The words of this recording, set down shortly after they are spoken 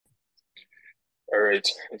All right,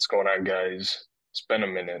 what's going on, guys? It's been a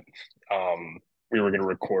minute. We were going to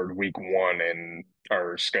record week one, and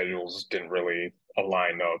our schedules didn't really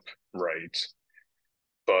align up right.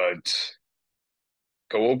 But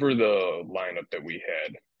go over the lineup that we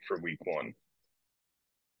had for week one.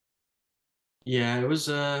 Yeah, it was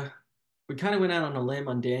we kind of went out on a limb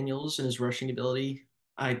on Daniels and his rushing ability.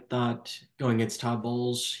 I thought going against Todd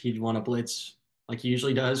Bowles, he'd want to blitz like he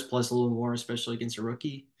usually does, plus a little more, especially against a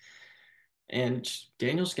rookie. And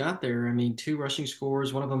Daniels got there. I mean, two rushing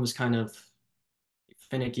scores. One of them was kind of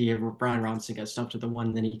finicky. Brian Robinson got stuffed with the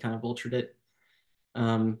one, then he kind of vultured it.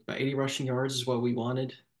 But 80 rushing yards is what we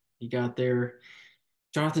wanted. He got there.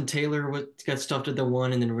 Jonathan Taylor got stuffed at the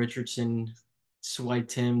one, and then Richardson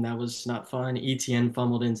swiped him. That was not fun. ETN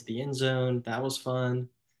fumbled into the end zone. That was fun.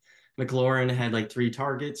 McLaurin had like three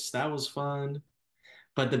targets. That was fun.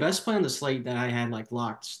 But the best play on the slate that I had like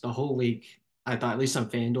locked the whole week, I thought, at least on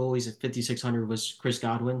FanDuel, he's at 5,600, was Chris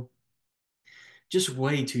Godwin. Just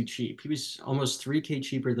way too cheap. He was almost 3K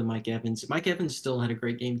cheaper than Mike Evans. Mike Evans still had a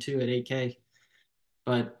great game too at 8K,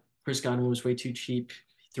 but Chris Godwin was way too cheap,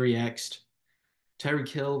 3X'd. Tyreek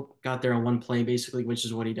Hill got there on one play basically, which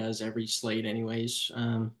is what he does every slate anyways.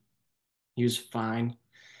 He was fine.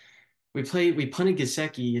 We punted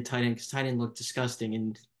Gesicki at tight end because tight end looked disgusting,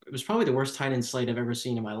 and it was probably the worst tight end slate I've ever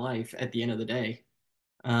seen in my life at the end of the day.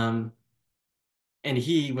 Um, and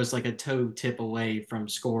he was like a toe tip away from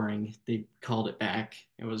scoring. They called it back.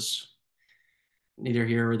 It was neither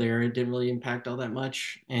here or there. It didn't really impact all that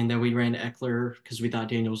much. And then we ran Eckler because we thought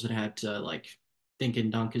Daniels would have to like think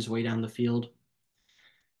and dunk his way down the field.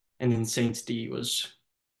 And then Saints D was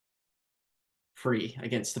free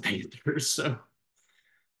against the Panthers. So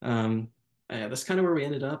um, yeah, that's kind of where we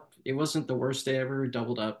ended up. It wasn't the worst day ever,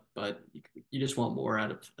 doubled up, but you just want more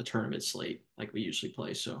out of a tournament slate like we usually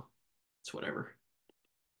play. So it's whatever.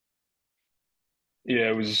 Yeah,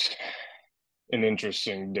 it was an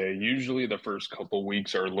interesting day. Usually, the first couple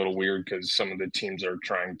weeks are a little weird because some of the teams are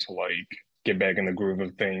trying to get back in the groove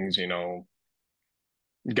of things.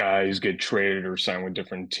 Guys get traded or sign with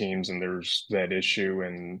different teams, and there's that issue.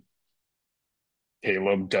 And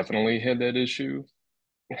Caleb definitely had that issue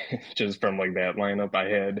just from that lineup. I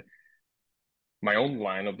had my own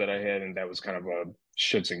lineup that I had, and that was kind of a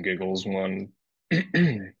shits and giggles one.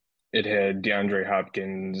 It had DeAndre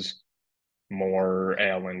Hopkins, Moore,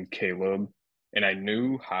 Allen, Caleb, and I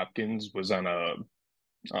knew Hopkins was on a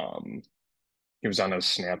um he was on a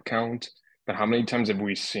snap count. But how many times have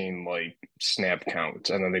we seen snap counts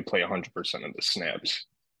and then they play 100% of the snaps?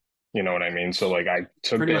 You know what I mean? So I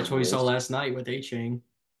took Pretty that much what we saw risk. last night with A Chain.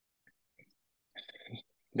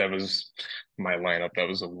 That was my lineup. That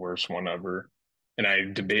was the worst one ever. And I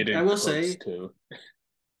I debated will Cooks say, too.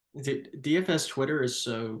 DFS Twitter is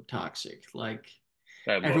so toxic. Like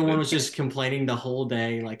I love everyone it. was just complaining the whole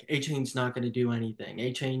day, like A Chain's not going to do anything.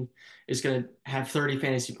 A Chain is going to have 30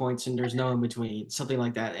 fantasy points and there's no in between, something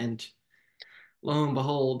like that. And lo and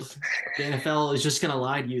behold, the NFL is just going to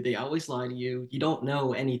lie to you. They always lie to you. You don't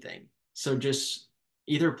know anything. So just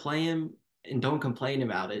either play him and don't complain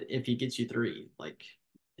about it if he gets you three. Like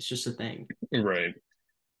it's just a thing. Right.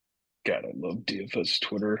 God, I love DFS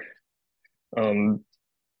Twitter. Um,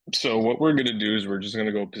 so what we're gonna do is we're just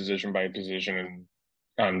gonna go position by position and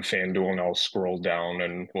on FanDuel, and I'll scroll down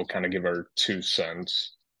and we'll kind of give our 2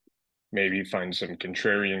 cents. Maybe find some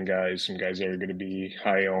contrarian guys, some guys that are gonna be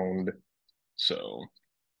high owned. So,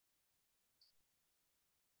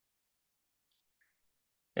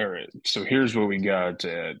 all right. So here's what we got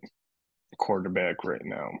at quarterback right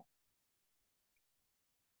now.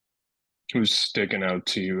 Who's sticking out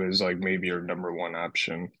to you as maybe your number one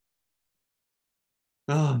option?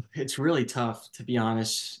 Oh, it's really tough to be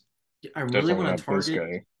honest. I really Definitely want to not this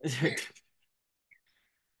target. guy.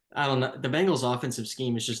 I don't know. The Bengals' offensive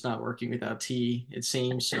scheme is just not working without T, it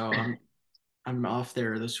seems. So I'm off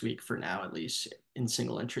there this week for now, at least in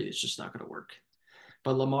single entry. It's just not going to work.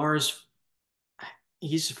 But Lamar's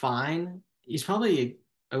he's fine. He's probably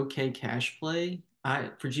a okay cash play.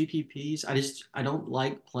 I for GPPs, I don't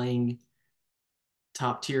like playing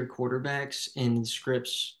top tier quarterbacks in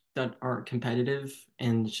scripts that aren't competitive.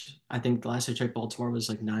 And I think the last I checked, Baltimore was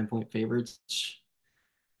like 9 point favorites.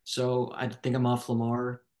 So I think I'm off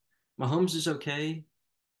Lamar. Mahomes is okay.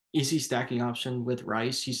 Easy stacking option with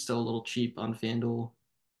Rice. He's still a little cheap on FanDuel.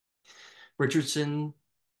 Richardson,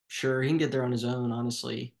 sure, he can get there on his own,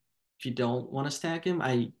 honestly. If you don't want to stack him,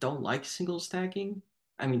 I don't like single stacking.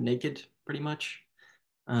 I mean, naked, pretty much.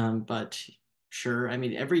 But sure, I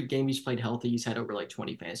mean, every game he's played healthy, he's had over like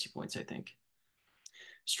 20 fantasy points, I think.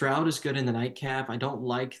 Stroud is good in the nightcap. I don't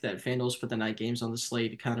like that FanDuel's put the night games on the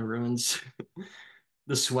slate. It kind of ruins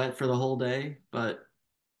the sweat for the whole day, but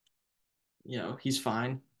he's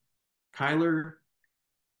fine. Kyler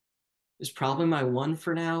is probably my one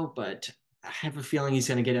for now, but I have a feeling he's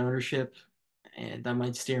going to get ownership, and that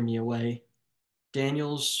might steer me away.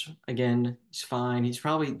 Daniels, again, he's fine. He's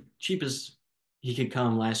probably cheap as he could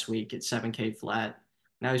come last week at 7K flat.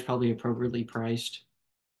 Now he's probably appropriately priced.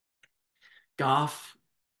 Goff,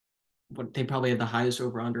 what they probably had the highest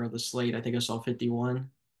over under of the slate. I think I saw 51.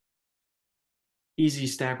 Easy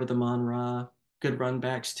stack with Amon Ra. Good run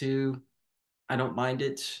backs too. I don't mind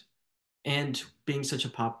it. And being such a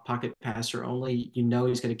pocket passer only, he's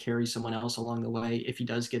going to carry someone else along the way if he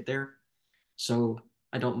does get there. So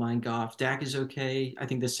I don't mind Goff. Dak is okay. I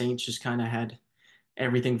think the Saints just kind of had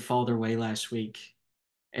everything fall their way last week,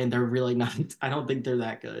 and they're really not. I don't think they're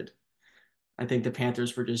that good. I think the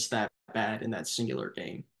Panthers were just that bad in that singular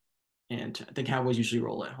game, and the Cowboys usually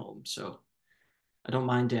roll at home. So I don't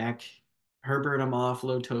mind Dak. Herbert, I'm off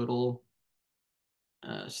low total.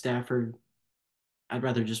 Stafford, I'd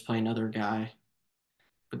rather just play another guy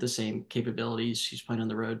with the same capabilities. He's playing on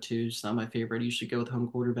the road too. It's not my favorite. I usually go with home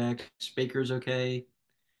quarterback. Baker's okay.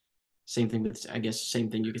 Same thing with, I guess, same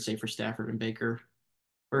thing you could say for Stafford and Baker.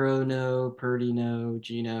 Burrow, no. Purdy, no.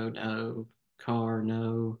 Gino, no. Carr,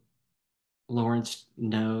 no. Lawrence,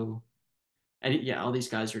 no. And yeah, all these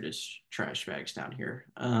guys are just trash bags down here.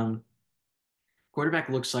 Quarterback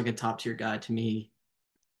looks like a top tier guy to me,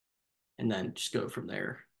 and then just go from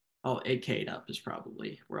there. Oh, 8K and up is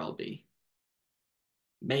probably where I'll be.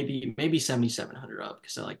 Maybe 7,700 up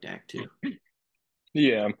because I like Dak too.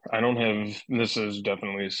 Yeah, I don't have. This is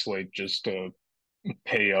definitely a slate just to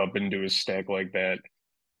pay up and do a stack like that.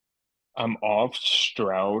 I'm off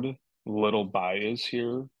Stroud, little bias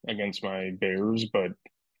here against my Bears, but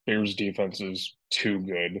Bears defense is too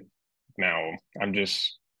good now. I'm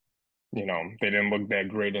just, they didn't look that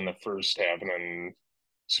great in the first half, and then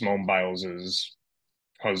Simone Biles's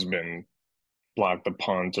husband blocked the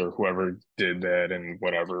punt or whoever did that and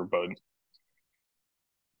whatever. But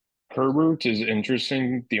Herbert is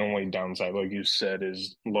interesting. The only downside, like you said,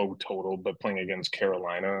 is low total, but playing against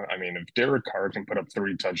Carolina. I mean, if Derek Carr can put up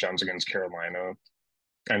 3 touchdowns against Carolina,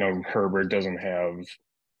 I know Herbert doesn't have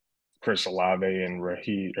Chris Olave and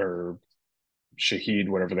Rahid or Shahid,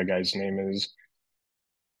 whatever the guy's name is.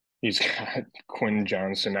 He's got Quinn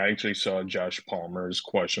Johnson. I actually saw Josh Palmer is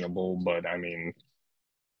questionable, but I mean,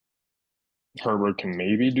 Herbert can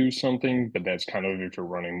maybe do something, but that's kind of if you're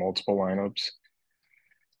running multiple lineups.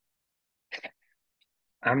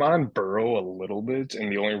 I'm on Burrow a little bit,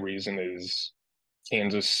 and the only reason is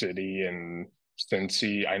Kansas City and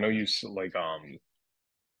Cincy. I know like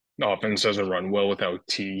the offense doesn't run well without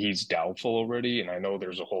T. He's doubtful already, and I know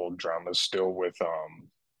there's a whole drama still with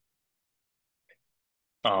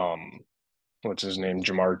um what's his name,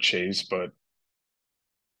 Jamar Chase, but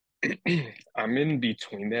I'm in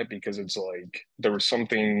between that because it's like there was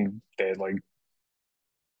something that like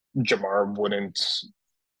Jamar wouldn't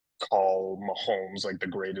call Mahomes like the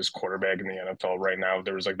greatest quarterback in the NFL right now.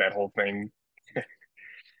 There was like that whole thing.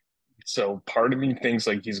 So part of me thinks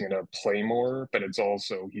like he's gonna play more, but it's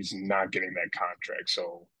also he's not getting that contract.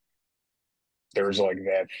 So there's like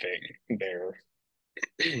that thing there.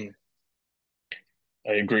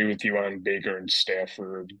 I agree with you on Baker and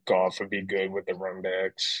Stafford. Goff would be good with the run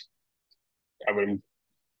backs. I would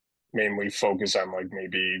mainly focus on like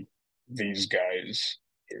maybe these guys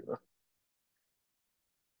here.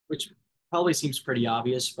 Which probably seems pretty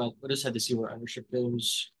obvious, but we'll just have to see where ownership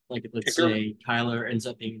goes. Like, let's If you're, say Kyler ends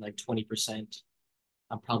up being like 20%,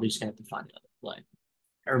 I'm probably just gonna have to find another play.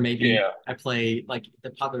 Or maybe yeah, I play like the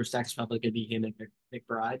popular stack is probably gonna be him and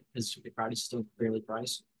McBride because McBride is still fairly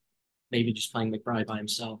priced. Maybe just playing McBride by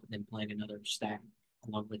himself and then playing another stack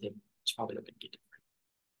along with him. It's probably not gonna get different.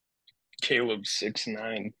 Caleb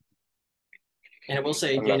 6'9". And I will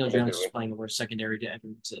say I'm not Daniel gonna Jones do is it. playing the worst secondary to ever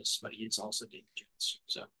exist, but he is also Daniel Jones.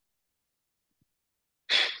 So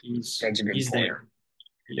he's That's a good he's point. there.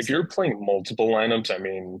 If He's you're there. playing multiple lineups, I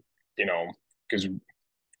mean, because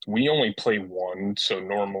we only play one, so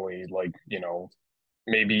normally like,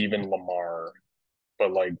 maybe even Lamar,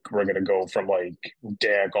 but like we're gonna go from like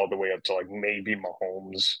Dak all the way up to like maybe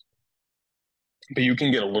Mahomes. But you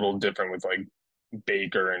can get a little different with like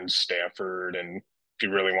Baker and Stafford, and if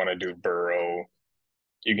you really want to do Burrow,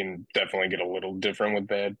 you can definitely get a little different with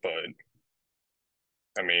that. But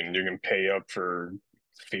I mean, you can pay up for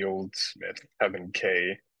Fields at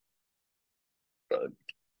 7K, but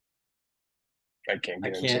I can't I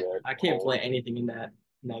get into can't that I can't play whole. anything in that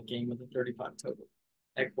game with a 35 total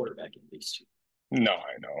at quarterback at least. No,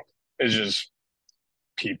 I know. It's just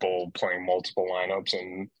people playing multiple lineups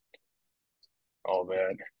and all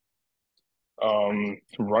that.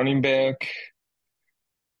 Running back.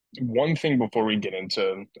 One thing before we get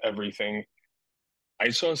into everything, I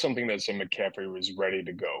saw something that said McCaffrey was ready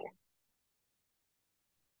to go.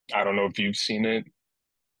 I don't know if you've seen it.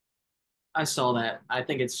 I saw that. I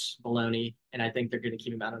think it's baloney, and I think they're going to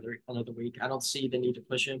keep him out another week. I don't see the need to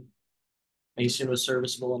push him. Mason was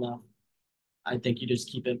serviceable enough. I think you just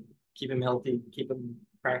keep him healthy, keep him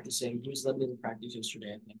practicing. He was limited in practice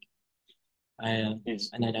yesterday, I think. He's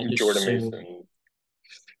And then I just Jordan assume Mason.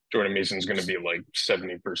 Jordan Mason's going to be like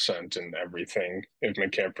 70% in everything if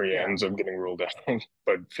McCaffrey yeah, ends up getting ruled out,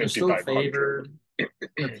 but they're still 5,500. favored.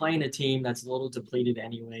 They're playing a team that's a little depleted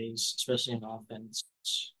anyways, especially on offense.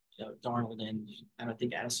 Darnold and I don't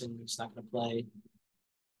think Addison is not going to play.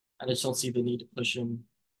 I just don't see the need to push him.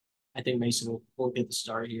 I think Mason will get the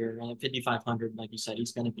start here. And at 5,500, like you said,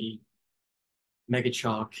 he's going to be mega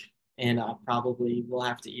chalk, and probably will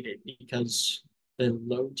have to eat it because the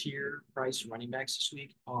low tier price running backs this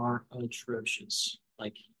week are atrocious,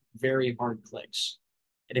 like very hard clicks.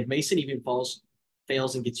 And if Mason even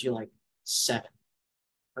fails and gets you like 7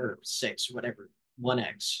 or 6, whatever,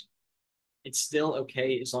 1x, it's still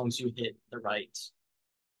okay as long as you hit the right,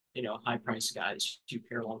 high price guys to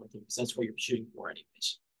pair along with him because that's what you're shooting for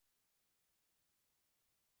anyways.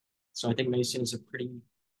 So I think Mason is a pretty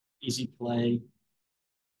easy play.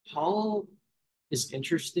 Paul is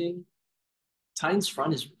interesting. Titans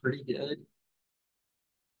front is pretty good.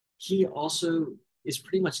 He also is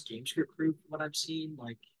pretty much game script proof, what I've seen,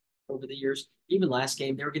 like over the years. Even last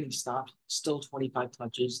game, they were getting stopped, still 25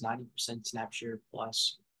 touches, 90% snap share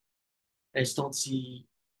plus. I just don't see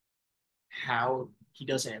how he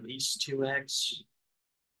doesn't at least 2x.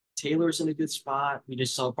 Taylor's in a good spot. We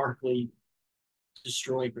just saw Barkley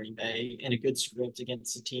destroy Green Bay and a good script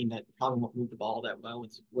against a team that probably won't move the ball that well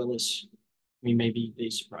with Willis. I mean, maybe they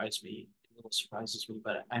surprise me. Willis surprises me,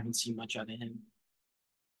 but I haven't seen much out of him.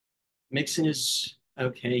 Mixon is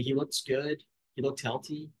okay. He looks good. He looked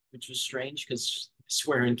healthy, which was strange because I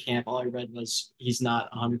swear in camp, all I read was he's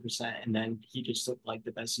not 100%. And then he just looked like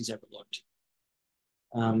the best he's ever looked.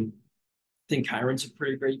 I think Kyron's a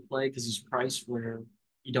pretty great play because he's priced where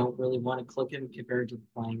you don't really want to click him compared to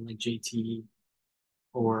playing like JT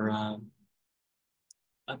or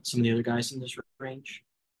some of the other guys in this range.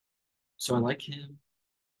 So I like him.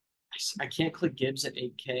 I can't click Gibbs at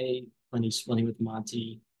 8K when he's splitting with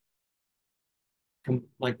Monty.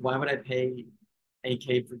 Like, why would I pay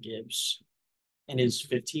 8K for Gibbs and his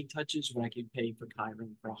 15 touches when I could pay for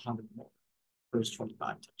Kyron for 100 more for his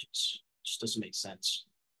 25 touches? It just doesn't make sense.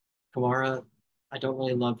 Kamara, I don't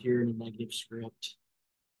really love hearing a negative script.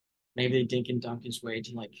 Maybe they dink and dunk his way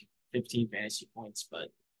to like 15 fantasy points, but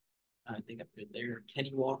I think I'm good there.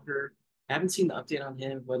 Kenny Walker, I haven't seen the update on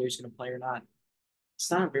him, whether he's going to play or not. It's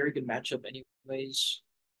not a very good matchup, anyways.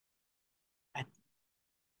 I,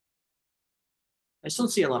 I still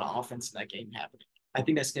see a lot of offense in that game happening. I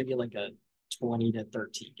think that's going to be like a 20-13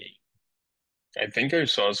 game. I think I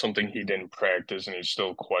saw something he didn't practice and he's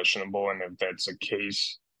still questionable. And if that's the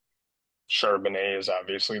case, Charbonnet is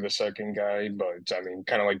obviously the second guy. But I mean,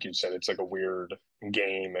 kind of like you said, it's like a weird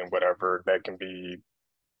game and whatever. That can be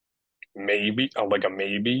maybe like a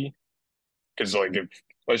maybe. Because, like, if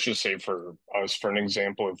let's just say for us, for an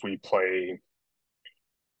example, if we play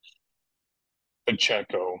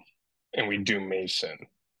Pacheco and we do Mason,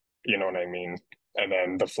 you know what I mean? And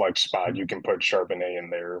then the flex spot, you can put Charbonnet in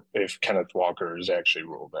there if Kenneth Walker is actually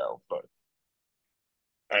ruled out. But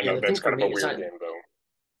I Yeah, know the that's thing for kind of a me is weird game, though.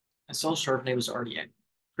 I saw Charbonnet was already at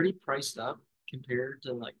pretty priced up compared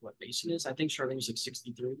to like what Mason is. I think Charbonnet was like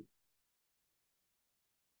 63.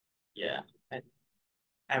 Yeah,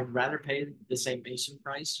 I'd rather pay the same Mason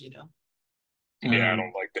price. Yeah, I don't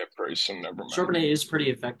Um, like that price, so never mind. Charbonnet is pretty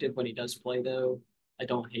effective when he does play, though. I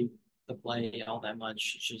don't hate the play all that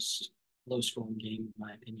much. It's just low scoring game, in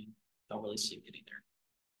my opinion. Don't really see him getting there.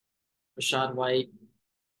 Rashad White,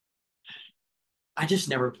 I just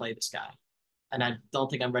never play this guy. And I don't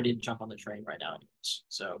think I'm ready to jump on the train right now, anyways.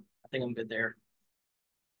 So I think I'm good there.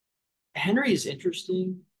 Henry is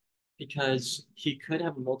interesting because he could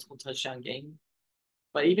have a multiple touchdown game.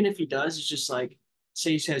 But even if he does, it's just like,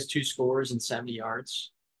 say he has 2 scores and 70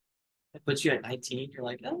 yards. It puts you at 19. You're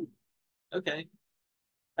like, oh, okay.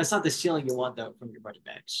 That's not the ceiling you want, though, from your running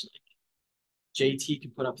backs. Like, JT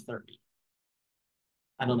could put up 30.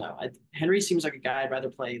 I don't know. Henry seems like a guy I'd rather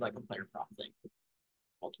play like a player prop thing,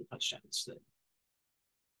 multiple touchdowns than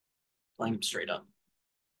playing him straight up.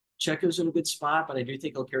 Checo's in a good spot, but I do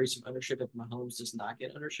think he'll carry some ownership if Mahomes does not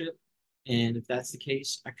get ownership. And if that's the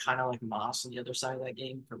case, I kind of like Moss on the other side of that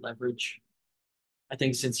game for leverage. I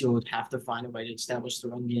think since you would have to find a way to establish the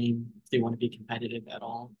run game if they want to be competitive at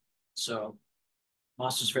all. So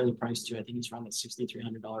Moss is fairly priced too. I think he's around that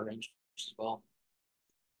 $6,300 range as well.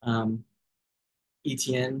 Um,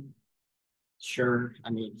 ETN, sure. I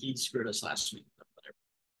mean, he screwed us last week, but whatever.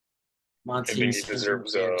 I think Monty, he Andrew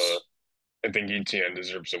deserves a. Gibbs. I think ETN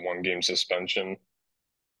deserves a 1 game suspension.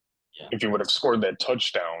 Yeah. If he would have scored that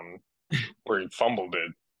touchdown where he fumbled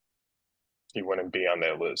it, he wouldn't be on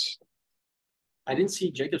that list. I didn't see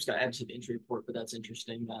Jacobs got added to the injury report, but that's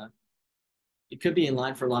interesting. It could be in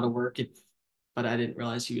line for a lot of work, but I didn't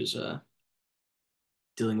realize he was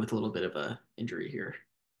dealing with a little bit of a injury here.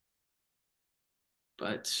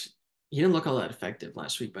 But he didn't look all that effective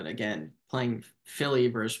last week. But again, playing Philly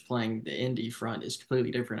versus playing the Indy front is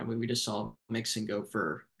completely different. I mean, we just saw Mixon go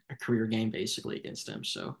for a career game basically against him.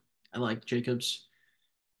 So I like Jacobs.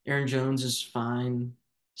 Aaron Jones is fine.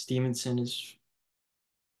 Stevenson is,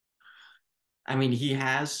 I mean, he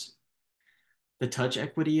has the touch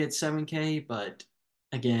equity at 7K, but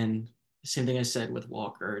again, same thing I said with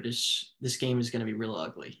Walker. This game is going to be real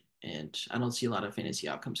ugly, and I don't see a lot of fantasy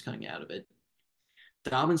outcomes coming out of it.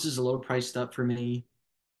 Dobbins is a little priced up for me.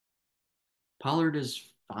 Pollard is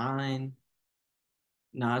fine.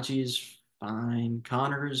 Najee is fine.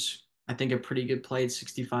 Connor's, I think, a pretty good play at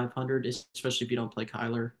 6,500, especially if you don't play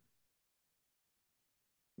Kyler.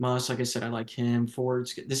 Moss, like I said, I like him.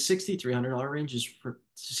 Ford's the $6,300 range is for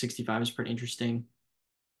 65 is pretty interesting.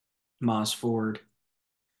 Moss, Ford,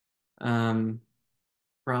 um,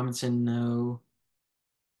 Robinson, no.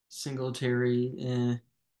 Singletary,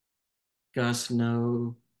 Gus,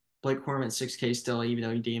 no. Blake Corum at 6K still, even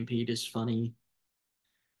though he DMP'd, is funny.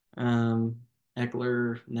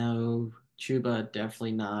 Eckler, no. Chuba,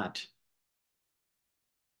 definitely not.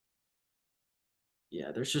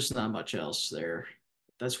 Yeah, there's just not much else there.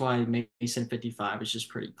 That's why Mason 55 is just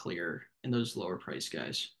pretty clear in those lower price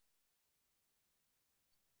guys.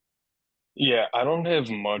 Yeah, I don't have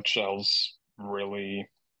much else really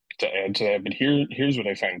to add to that, but here's what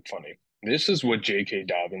I find funny. This is what J.K.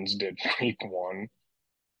 Dobbins did week 1,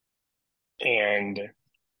 and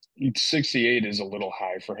 68 is a little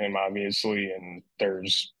high for him, obviously. And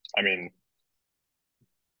I mean,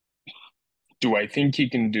 do I think he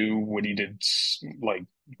can do what he did like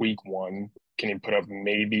week 1? Can he put up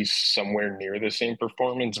maybe somewhere near the same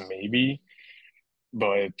performance? Maybe,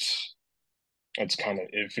 but it's kind of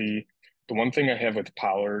iffy. The one thing I have with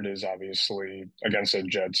Pollard is obviously against a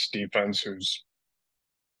Jets defense who's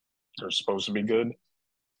they're supposed to be good,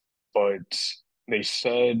 but they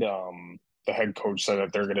said the head coach said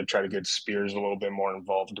that they're going to try to get Spears a little bit more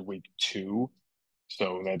involved week 2.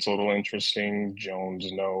 So that's a little interesting. Jones,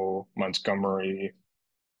 no. Montgomery.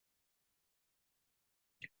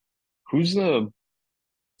 Who's the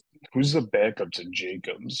who's the backup to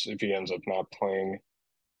Jacobs if he ends up not playing?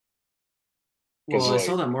 Well, Because I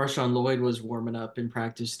saw like that Marshawn Lloyd was warming up in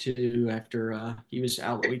practice too after he was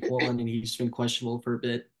out week 1 and he's been questionable for a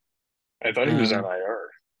bit. I thought he was on Um, IR.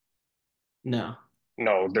 no.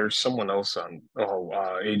 No, there's someone else on. Oh,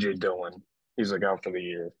 AJ Dillon. He's like out for the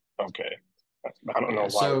year. Okay, I don't know Yeah,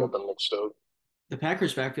 why I got so them mixed up. the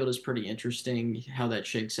Packers backfield is pretty interesting how that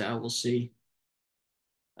shakes out. We'll see.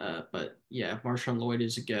 But yeah, Marshawn Lloyd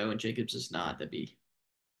is a go and Jacobs is not.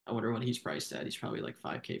 I wonder what he's priced at. He's probably like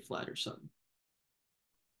 5K flat or something.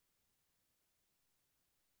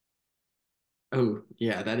 Oh,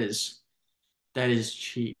 yeah, that is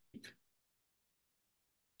cheap,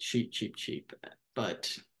 cheap, cheap, cheap.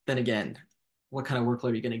 But then again, what kind of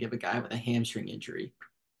workload are you going to give a guy with a hamstring injury?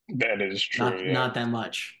 That is Not true. Yeah, not that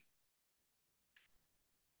much.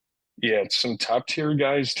 yeah. It's some top tier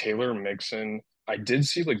guys. Taylor Mixon. I did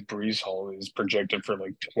see like Brees Hall is projected for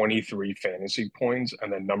like 23 fantasy points,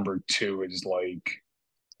 and then number 2 is like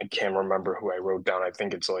I can't remember who I wrote down. I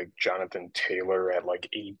think it's like Jonathan Taylor at like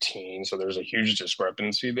 18. So there's a huge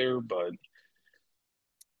discrepancy there. But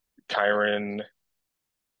Kyron,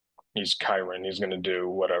 he's Kyron. He's going to do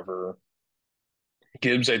whatever.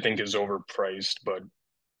 Gibbs, I think, is overpriced, but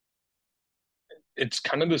it's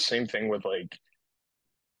kind of the same thing with like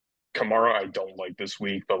Kamara. I don't like this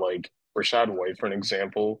week, but like Rashad White, for an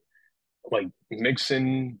example, like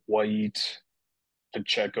Mixon, White,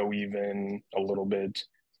 Pacheco, even a little bit,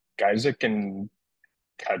 guys that can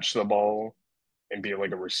catch the ball and be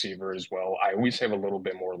like a receiver as well. I always have a little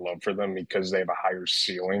bit more love for them because they have a higher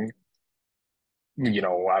ceiling.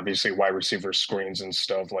 Obviously wide receiver screens and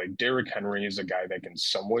stuff. Like Derrick Henry is a guy that can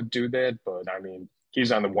somewhat do that, but I mean,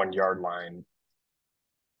 he's on the 1 yard line.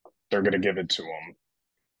 They're going to give it to him.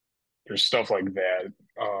 There's stuff like that.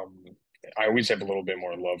 Um, I always have a little bit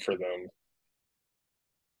more love for them.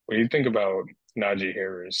 What do you think about Najee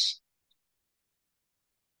Harris?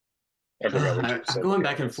 I forgot what you I'm said, to going be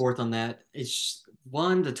back and honest. forth on that. It's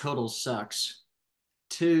one, the total sucks.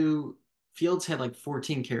 Two, Fields had like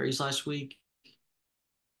 14 carries last week.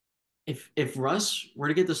 If Russ were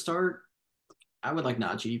to get the start, I would like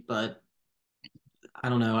Najee, but I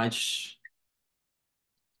don't know. I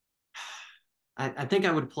think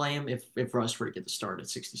I would play him if Russ were to get the start at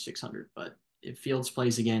 6,600. But if Fields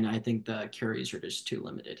plays again, I think the carries are just too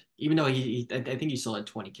limited. Even though I think he still had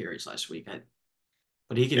 20 carries last week.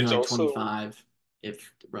 But he could hit It's like also 25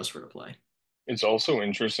 if Russ were to play. it's also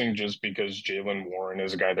interesting just because Jalen Warren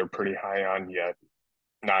is a guy they're pretty high on, yet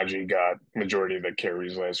Najee got majority of the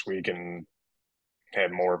carries last week and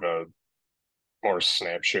had more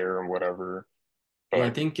snap share and whatever. Yeah, But I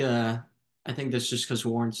think that's just because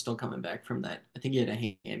Warren's still coming back from that. I think he had a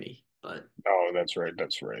hammy, but oh, that's right,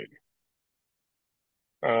 that's right.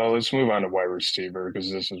 Let's move on to wide receiver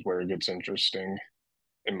because this is where it gets interesting,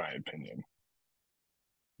 in my opinion.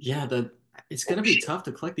 yeah, it's Oh gonna be shit. tough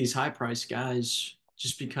to collect these high price guys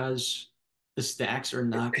just because the stacks are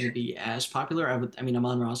not going to be as popular. I mean,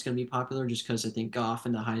 Amon Ross going to be popular just because I think Goff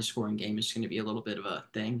in the high scoring game is going to be a little bit of a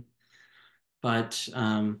thing. But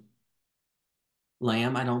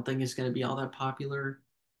Lamb, I don't think is going to be all that popular.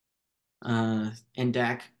 And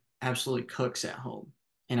Dak absolutely cooks at home.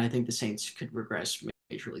 And I think the Saints could regress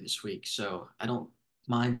majorly this week. So I don't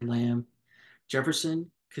mind Lamb.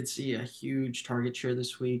 Jefferson could see a huge target share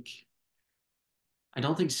this week. I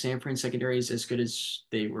don't think San Fran secondary is as good as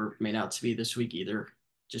they were made out to be this week either,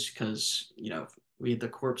 just because, we had the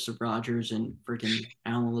corpse of Rodgers and freaking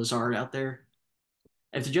Alan Lazard out there.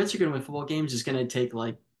 If the Jets are going to win football games, it's going to take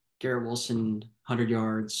like Garrett Wilson 100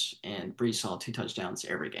 yards and Brees Hall 2 touchdowns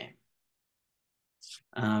every game.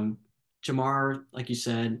 Um, Jamar, like you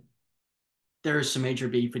said, there's some major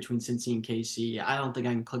beef between Cincy and KC. I don't think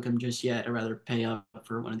I can click him just yet. I'd rather pay up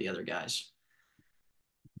for one of the other guys.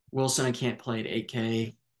 Wilson, I can't play at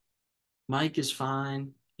 8K. Mike is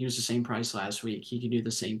fine. He was the same price last week. He can do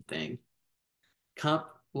the same thing.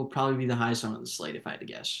 Cup will probably be the highest one on the slate if I had to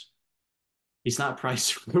guess. He's not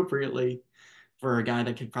priced appropriately for a guy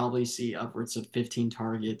that could probably see upwards of 15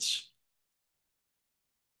 targets.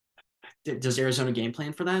 Does Arizona game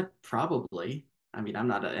plan for that? Probably. I mean, I'm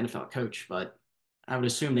not an NFL coach, but I would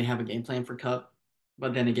assume they have a game plan for Cup.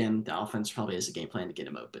 But then again, the offense probably has a game plan to get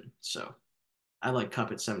him open. So I like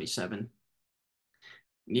Cup at 77.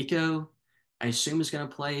 Nico, I assume is going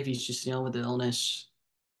to play if he's just dealing with the illness.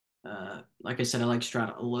 Like I said, I like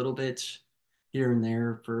Stroud a little bit here and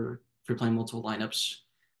there for playing multiple lineups.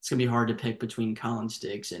 It's gonna be hard to pick between Collins,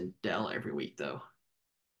 Diggs, and Dell every week, though.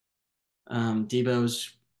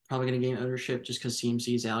 Debo's probably gonna gain ownership just because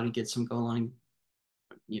CMC's out. He gets some goal line,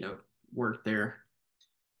 you know, work there.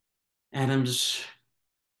 Adams,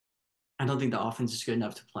 I don't think the offense is good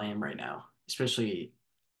enough to play him right now, especially.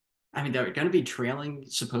 I mean, they're gonna be trailing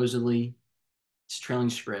supposedly. It's trailing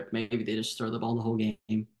script. Maybe they just throw the ball the whole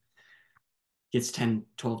game. Gets 10,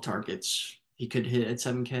 12 targets. He could hit at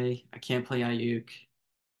 7K. I can't play Ayuk.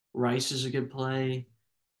 Rice is a good play.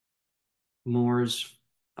 Moore's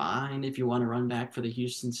fine if you want to run back for the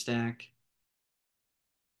Houston stack.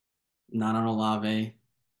 Not on Olave.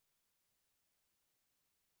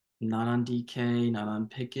 Not on DK. Not on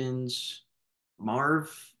Pickens.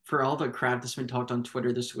 Marv, for all the crap that's been talked on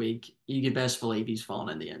Twitter this week, you could best believe he's fallen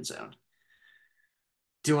in the end zone.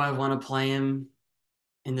 Do I want to play him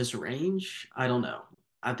in this range? I don't know.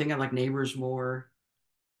 I think I like Neighbors more.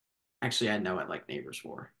 Actually, I know I like Neighbors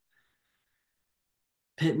more.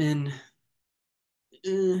 Pittman,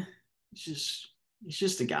 eh, he's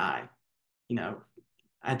just a guy. You know,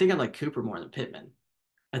 I think I like Cooper more than Pittman.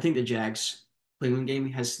 I think the Jags Cleveland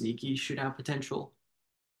game has sneaky shootout potential.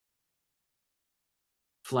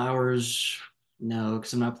 Flowers, no,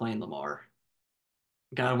 because I'm not playing Lamar.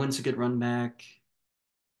 Godwin's a good run back.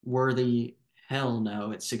 Worthy, hell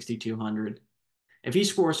no, at 6,200. If he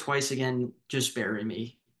scores twice again, just bury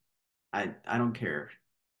me. I don't care.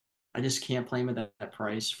 I just can't play him at that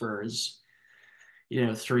price for his,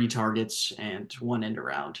 3 targets and one end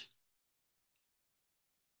around.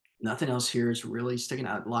 Nothing else here is really sticking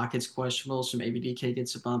out. Lockett's questionable, so maybe DK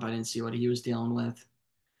gets a bump. I didn't see what he was dealing with.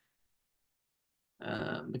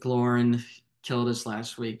 McLaurin killed us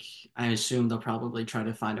last week. I assume they'll probably try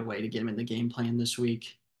to find a way to get him in the game plan this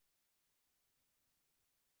week.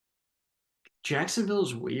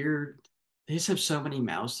 Jacksonville's weird. They just have so many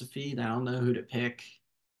mouths to feed. I don't know who to pick.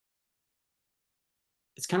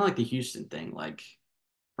 It's kind of like the Houston thing, like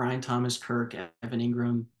Brian Thomas, Kirk, Evan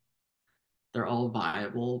Ingram. They're all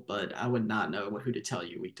viable, but I would not know who to tell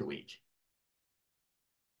you week to week.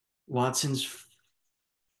 Watson's,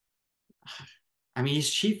 I mean,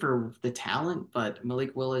 he's cheap for the talent, but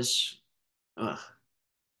Malik Willis, ugh.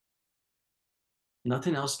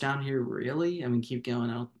 Nothing else down here really. I mean, keep going.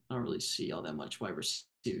 I don't really see all that much wide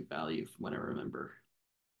receiver value from what I remember.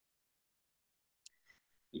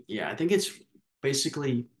 Yeah, I think it's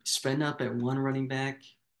basically spend up at one running back,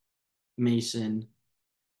 Mason,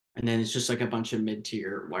 and then it's just like a bunch of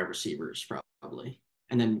mid-tier wide receivers probably.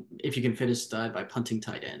 And then if you can fit a stud by punting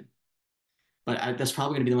tight end. But that's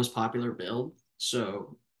probably going to be the most popular build.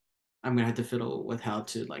 So I'm going to have to fiddle with how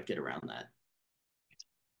to like get around that.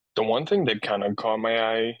 The one thing that kind of caught my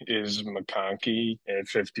eye is McConkey at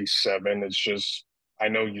 57. It's just, I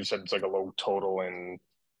know you said it's like a low total, and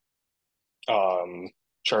um,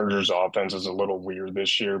 Chargers offense is a little weird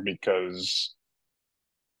this year because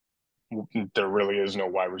there really is no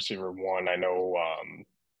wide receiver one. I know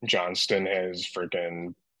Johnston has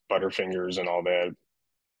freaking Butterfingers and all that,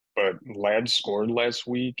 but Ladd scored last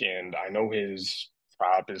week, and I know his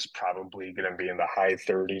prop is probably going to be in the high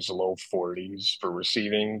 30s, low 40s for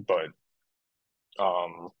receiving, but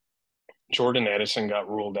um, Jordan Addison got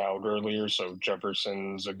ruled out earlier, so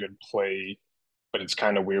Jefferson's a good play, but it's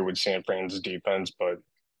kind of weird with San Fran's defense. But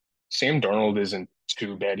Sam Darnold isn't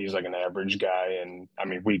too bad. He's like an average guy, and I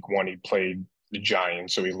mean, week one he played the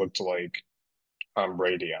Giants, so he looked like Tom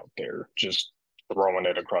Brady out there, just throwing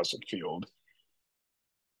it across the field.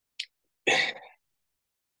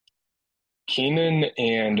 Keenan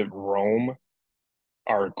and Rome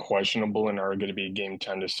are questionable and are going to be game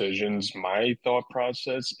 10 decisions. My thought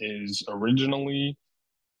process is originally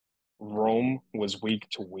Rome was week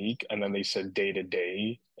to week, and then they said day to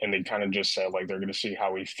day, and they kind of just said like they're going to see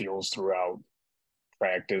how he feels throughout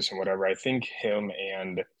practice and whatever. I think him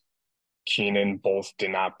and Keenan both did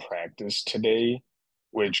not practice today,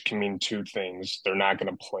 which can mean two things. They're not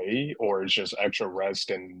going to play, or it's just extra rest,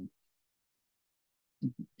 and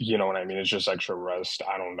you know what I mean? It's just extra rest.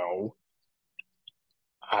 I don't know.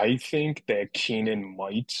 I think that Keenan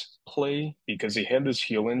might play because he had this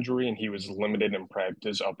heel injury and he was limited in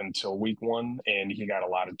practice up until week one, and he got a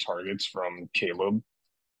lot of targets from Caleb.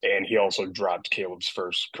 And he also dropped Caleb's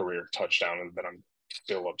first career touchdown, and that I'm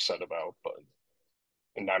still upset about. But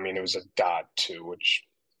and I mean, it was a dot too,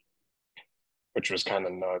 which was kind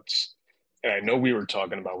of nuts. And I know we were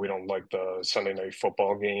talking about we don't like the Sunday night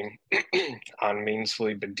football game on Main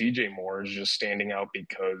Slate, but DJ Moore is just standing out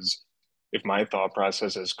because if my thought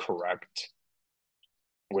process is correct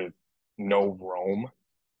with no Rome,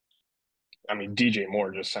 I mean DJ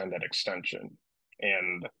Moore just signed that extension,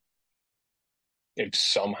 and if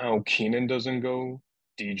somehow Keenan doesn't go,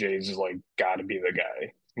 DJ's like got to be the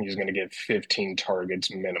guy. He's going to get 15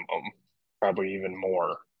 targets minimum, probably even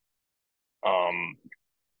more. Um,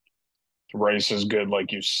 Rice is good,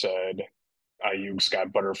 like you said. Ayuk's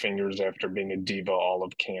got Butterfingers after being a diva all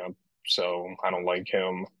of camp, so I don't like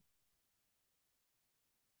him.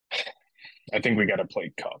 I think we got to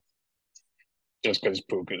play Cup just because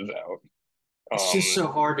Puka's out. It's just Um,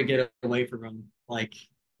 so hard to get away from him. Like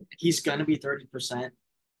he's gonna be 30%.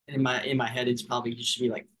 In my head, it's probably he should be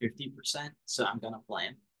like 50%. So I'm gonna play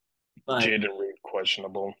him. But Jaden Reed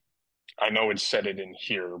questionable. I know it said it in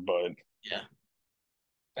here, but yeah,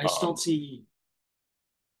 I just don't um, see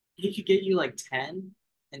he could get you like 10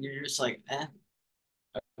 and you're just like,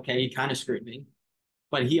 okay, he kind of screwed me.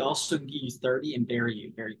 But he also can get you 30 and bury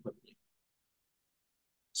you very quickly.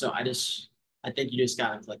 So I think you just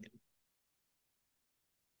gotta click it.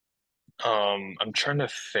 I'm trying to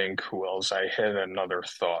think who else. I had another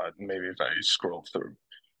thought. Maybe if I scroll through.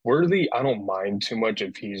 Worthy, I don't mind too much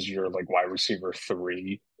if he's your like wide receiver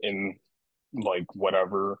three in like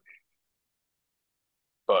whatever.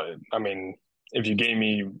 But I mean, if you gave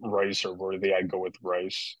me Rice or Worthy, I'd go with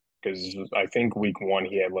Rice because I think week one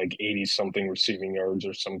he had like 80 something receiving yards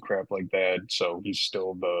or some crap like that. So he's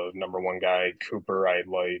still the number one guy. Cooper, I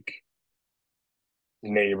like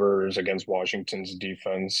Neighbors against Washington's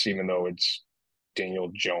defense, even though it's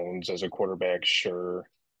Daniel Jones as a quarterback, sure.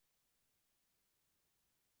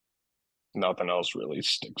 Nothing else really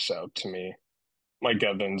sticks out to me. Mike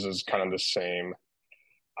Evans is kind of the same.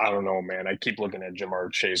 I don't know, man. I keep looking at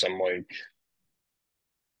Jamar Chase. I'm,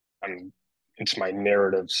 it's my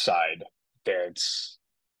narrative side that's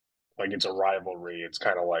like it's a rivalry. It's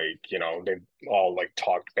kind of like, they've all like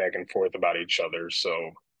talked back and forth about each other.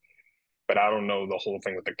 So, but I don't know the whole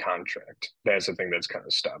thing with the contract. That's the thing that's kind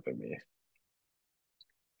of stopping me.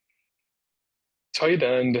 Tight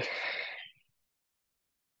end,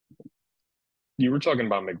 you were talking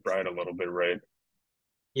about McBride a little bit, right?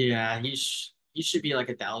 Yeah, he should be like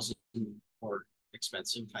 1,000 more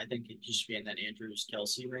expensive. I think he should be in that Andrews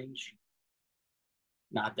Kelsey range,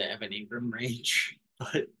 not the Evan Ingram range.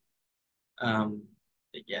 But um,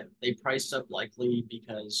 yeah, they priced up likely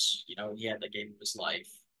because he had the game of his life.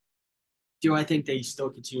 Do I think they still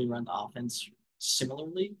continue to run the offense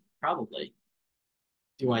similarly? Probably.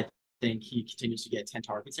 Do I think he continues to get 10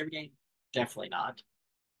 targets every game? Definitely not.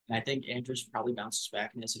 And I think Andrews probably bounces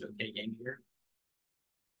back and has an okay game here.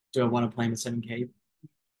 Do I want to play him at 7K?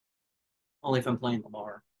 Only if I'm playing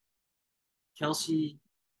Lamar. Kelsey,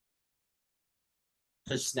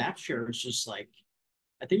 the snap share is just like,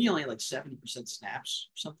 I think he only had like 70% snaps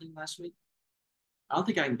or something last week. I don't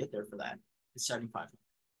think I can get there for that. It's 75.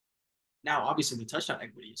 Now, obviously, the touchdown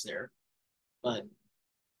equity is there, but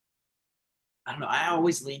I don't know. I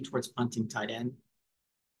always lean towards punting tight end,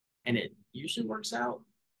 and it usually works out.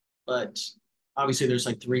 But obviously, there's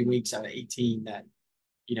like 3 weeks out of 18 that,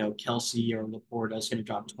 Kelsey or Laporta is going to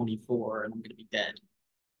drop 24, and I'm going to be dead.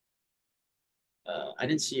 I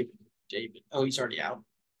didn't see if David. Oh, he's already out.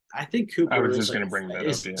 I think I Cooper was is just like gonna bring that up.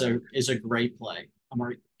 is Yeah, a is a great play.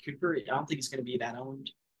 Amari Cooper. I don't think he's going to be that owned,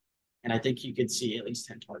 and I think you could see at least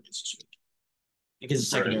 10 targets this week because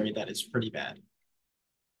the right. secondary that is pretty bad.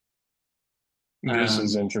 This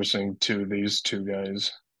is Um, interesting too. These two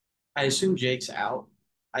guys, I assume Jake's out.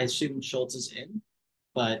 I assume Schultz is in,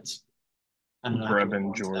 but I don't know. I have to look Brevin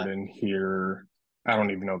more into that. Jordan here. I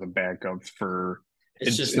don't even know the backup for. It's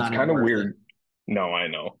It's just it's not even kind of worth it. weird. No, I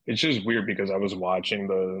know. It's just weird because I was watching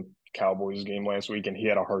the Cowboys game last week and he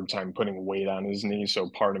had a hard time putting weight on his knee. So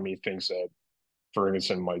part of me thinks that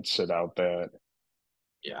Ferguson might sit out that.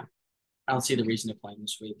 Yeah, I don't see the reason to play him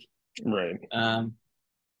this week. Right. Um,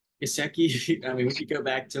 Gesicki, I mean, we could go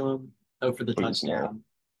back to him, go for the Please no. touchdown.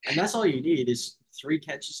 And that's all you need is 3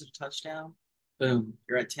 catches of a touchdown. Boom.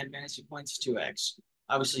 You're at 10 fantasy points, 2x.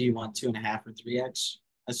 Obviously, you want 2.5 or 3x.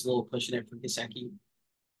 That's a little pushing it for Gesicki,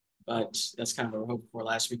 but that's kind of what we're hoping for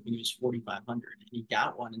last week when he was 4,500. And he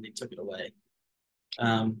got one and they took it away.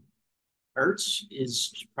 Um, Ertz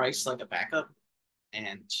is priced like a backup,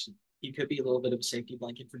 and he could be a little bit of a safety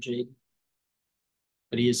blanket for Jade,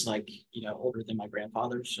 but he is like, older than my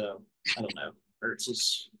grandfather. So I don't know. Ertz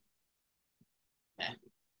is, I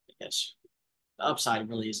guess. The upside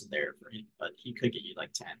really isn't there for him, but he could get you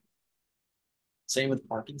like 10. Same with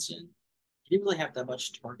Parkinson. He didn't really have that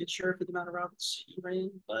much target share for the amount of routes he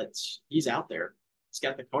ran, but he's out there. He's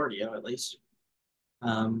got the cardio at least.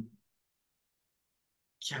 Um,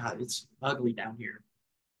 God, it's ugly down here.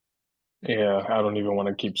 Yeah, I don't even want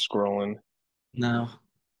to keep scrolling. No,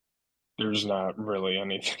 There's not really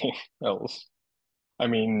anything else. I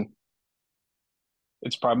mean,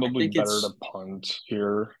 it's I probably think better to it's punt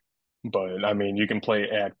here, but I mean, you can play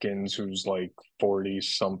Atkins, who's like 40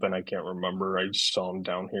 something. I can't remember. I just saw him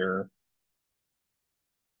down here.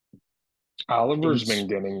 I think Oliver's been it's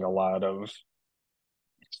getting a lot of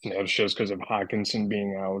snaps just because of Hawkinson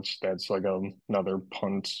being out. That's like another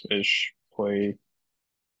punt-ish play.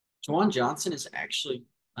 Juwan Johnson is actually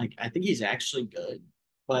like I think he's actually good,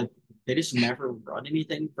 but they just never run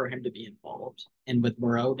anything for him to be involved. And with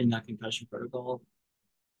Moreau being on concussion protocol,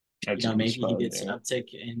 That's a good maybe he spot. gets an Yeah.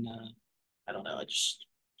 uptick in I don't know, it's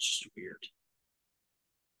just weird.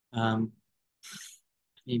 Um,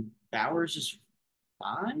 I mean Bowers is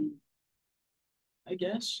fine, I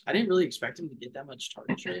guess. I didn't really expect him to get that much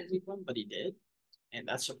target share in week one, but he did, and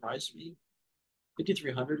that surprised me.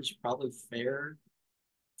 5,300 is probably fair.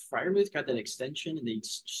 Fryermuth got that extension, and they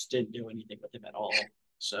just didn't do anything with him at all.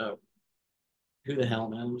 So who the hell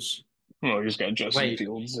knows? Well, he's got Justin Wait,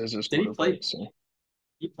 Fields as his did he quarterback. play? So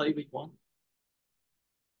He played week one.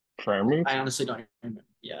 Freiermuth, I honestly don't remember.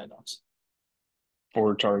 Yeah, I don't.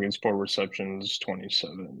 4 targets, 4 receptions,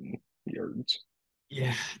 27 yards.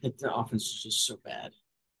 Yeah, the offense is just so bad.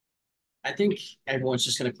 I think everyone's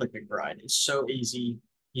just going to click McBride. It's so easy.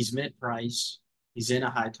 He's mid price. He's in a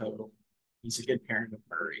high total. He's a good pairing with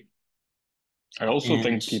Murray. I also And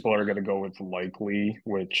think people are going to go with likely,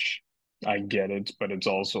 which I get it, but it's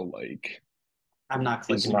also like I'm not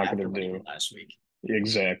he's clicking him not going after to what he do did last week.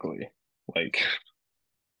 exactly. Like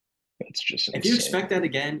that's just If you insane. expect that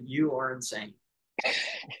again, you are insane. I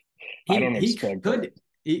He don't he expect that. could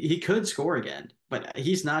he could score again, but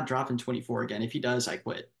he's not dropping 24 again. If he does, I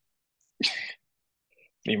quit.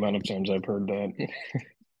 The amount of times I've heard that.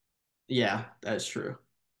 Yeah, that's true.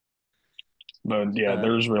 But yeah, Uh,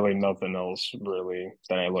 there's really nothing else really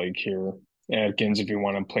that I like here. Atkins, if you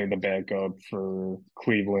want to play the backup for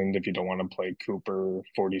Cleveland, if you don't want to play Cooper,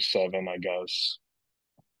 47, I guess.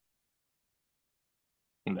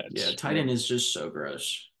 And yeah, that's tight yeah. end is just so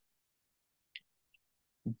gross.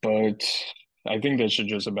 But I think that should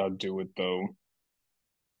just about do it though.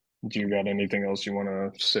 Do you got anything else you want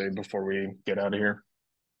to say before we get out of here?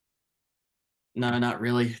 No, not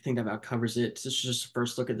really. I think that about covers it. This is just a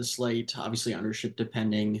first look at the slate. Obviously, ownership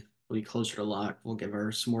depending. We'll be closer to lock. We'll give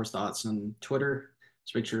our some more thoughts on Twitter.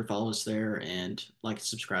 So make sure to follow us there and like and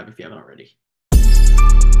subscribe if you haven't already.